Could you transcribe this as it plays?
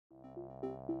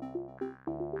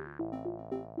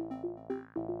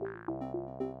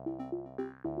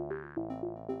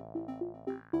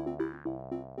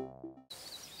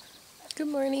Good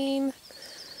morning.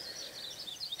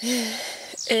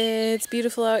 It's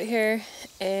beautiful out here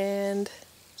and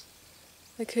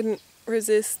I couldn't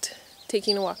resist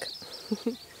taking a walk.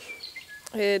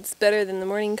 It's better than the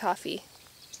morning coffee.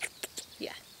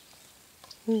 Yeah.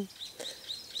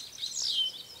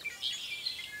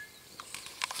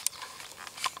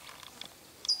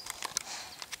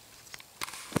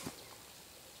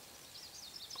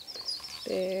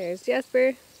 There's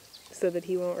Jasper, so that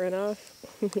he won't run off.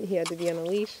 He had to be on a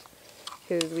leash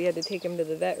because we had to take him to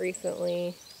the vet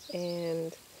recently,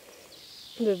 and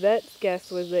the vet's guess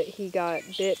was that he got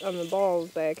bit on the balls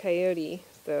by a coyote,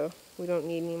 so we don't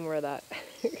need any more of that.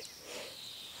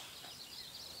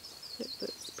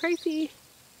 It's pricey.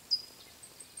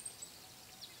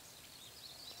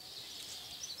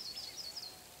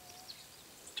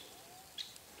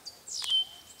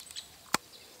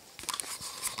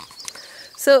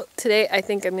 So today I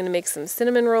think I'm going to make some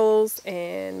cinnamon rolls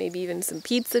and maybe even some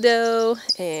pizza dough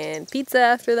and pizza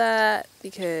after that,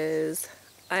 because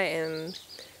I am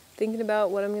thinking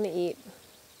about what I'm going to eat.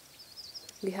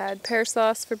 We had pear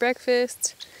sauce for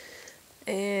breakfast,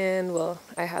 and well,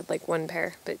 I had like one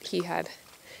pear, but he had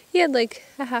like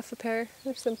a half a pear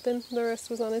or something. The rest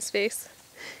was on his face.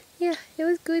 Yeah, it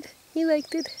was good. He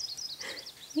liked it.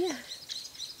 Yeah.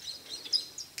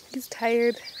 He's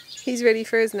tired. He's ready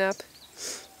for his nap.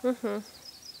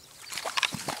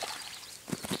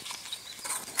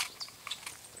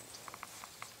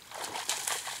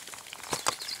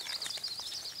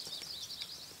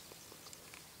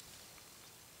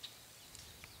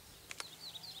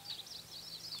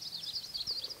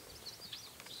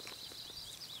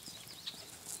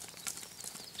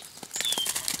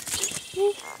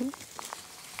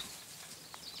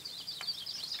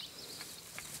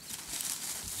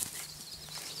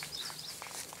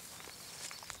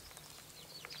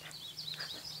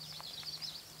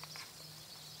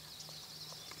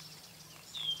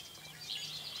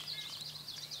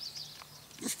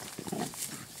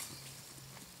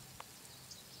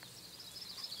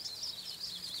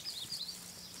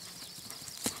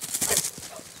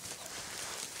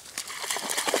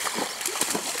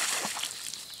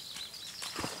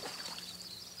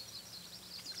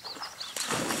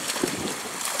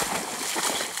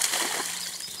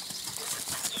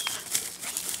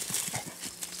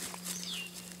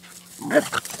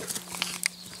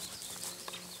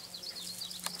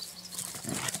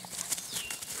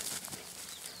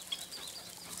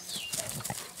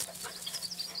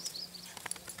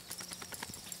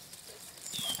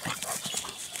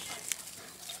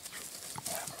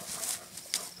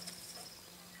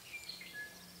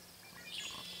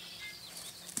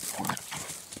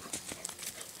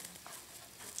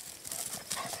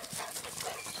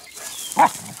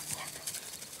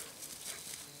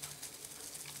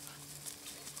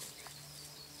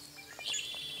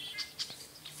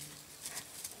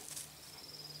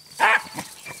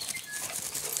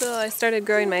 So I started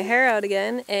growing my hair out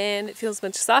again, and it feels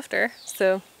much softer,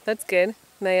 so that's good.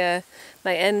 My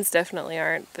ends definitely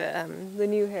aren't, but the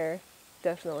new hair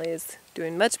definitely is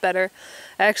doing much better.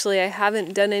 Actually, I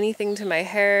haven't done anything to my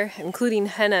hair, including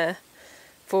henna,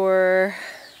 for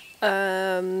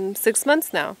 6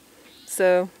 months now,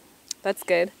 so that's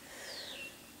good.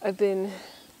 I've been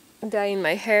dyeing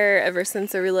my hair ever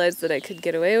since I realized that I could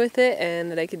get away with it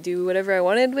and that I could do whatever I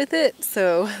wanted with it,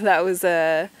 so that was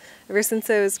ever since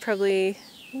I was probably,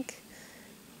 I think,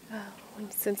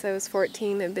 since I was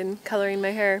 14, I've been coloring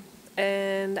my hair,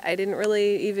 and I didn't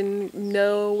really even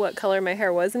know what color my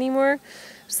hair was anymore,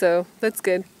 so that's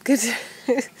good.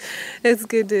 It's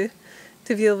good to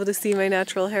be able to see my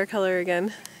natural hair color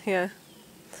again, yeah.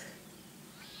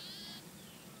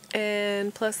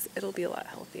 And plus, it'll be a lot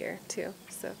healthier too,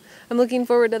 so I'm looking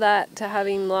forward to that, to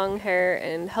having long hair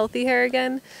and healthy hair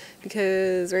again,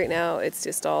 because right now it's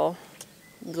just all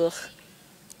ugh.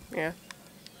 Yeah.